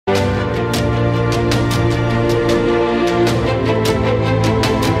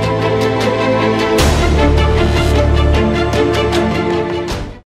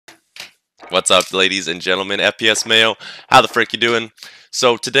What's up, ladies and gentlemen? FPS Mayo, how the frick you doing?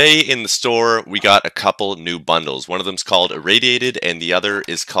 So today in the store we got a couple new bundles. One of them's called Irradiated and the other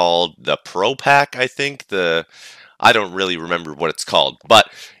is called the Pro Pack, I think. I don't really remember what it's called,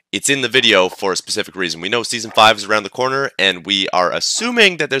 but it's in the video for a specific reason. We know Season 5 is around the corner, and we are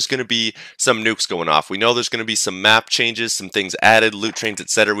assuming that there's going to be some nukes going off. We know there's going to be some map changes, some things added, loot trains,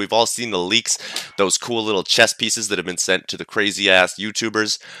 etc. We've all seen the leaks, those cool little chess pieces that have been sent to the crazy-ass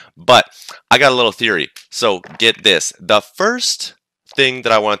YouTubers. But I got a little theory. So get this. The first thing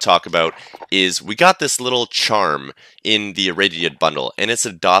that I want to talk about is we got this little charm in the Irradiated bundle, and it's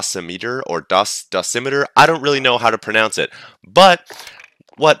a dosimeter or dosimeter. I don't really know how to pronounce it, but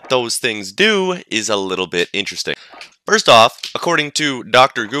what those things do is a little bit interesting. First off, according to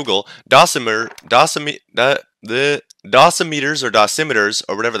Dr. Google, dosimeters or dosimeters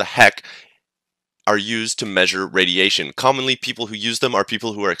or whatever the heck are used to measure radiation. Commonly, people who use them are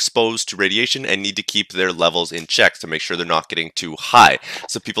people who are exposed to radiation and need to keep their levels in check to make sure they're not getting too high.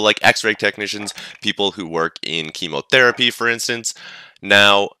 So people like X-ray technicians, people who work in chemotherapy, for instance.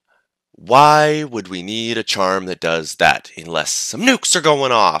 Now, why would we need a charm that does that unless some nukes are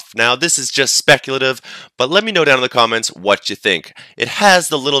going off? Now, this is just speculative, but let me know down in the comments what you think. It has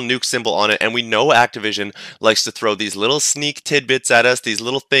the little nuke symbol on it, and we know Activision likes to throw these little sneak tidbits at us, these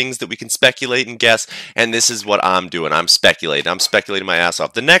little things that we can speculate and guess, and this is what I'm doing. I'm speculating my ass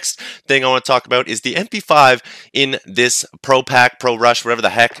off. The next thing I want to talk about is the MP5 in this Pro Pack, Pro Rush, whatever the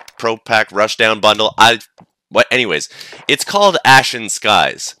heck, Pro Pack Rushdown bundle. Anyways, it's called Ashen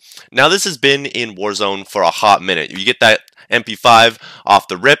Skies. Now, this has been in Warzone for a hot minute. You get that MP5 off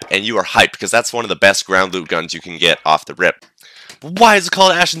the rip, and you are hyped, because that's one of the best ground loot guns you can get off the rip. But why is it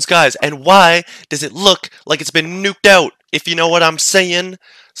called Ashen Skies, and why does it look like it's been nuked out, if you know what I'm saying?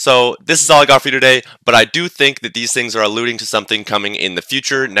 So, this is all I got for you today, but I do think that these things are alluding to something coming in the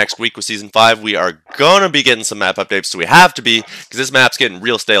future. Next week with Season 5, we are gonna be getting some map updates, so we have to be, because this map's getting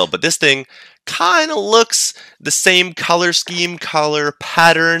real stale, but this thing kind of looks the same color scheme, color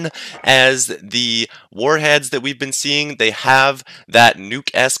pattern as the warheads that we've been seeing. They have that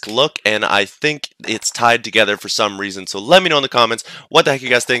nuke-esque look, and I think it's tied together for some reason. So let me know in the comments what the heck you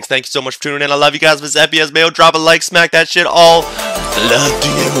guys think. Thank you so much for tuning in. I love you guys. This is FPS Mayo. Drop a like, smack that shit all. Love to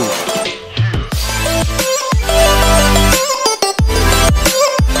you.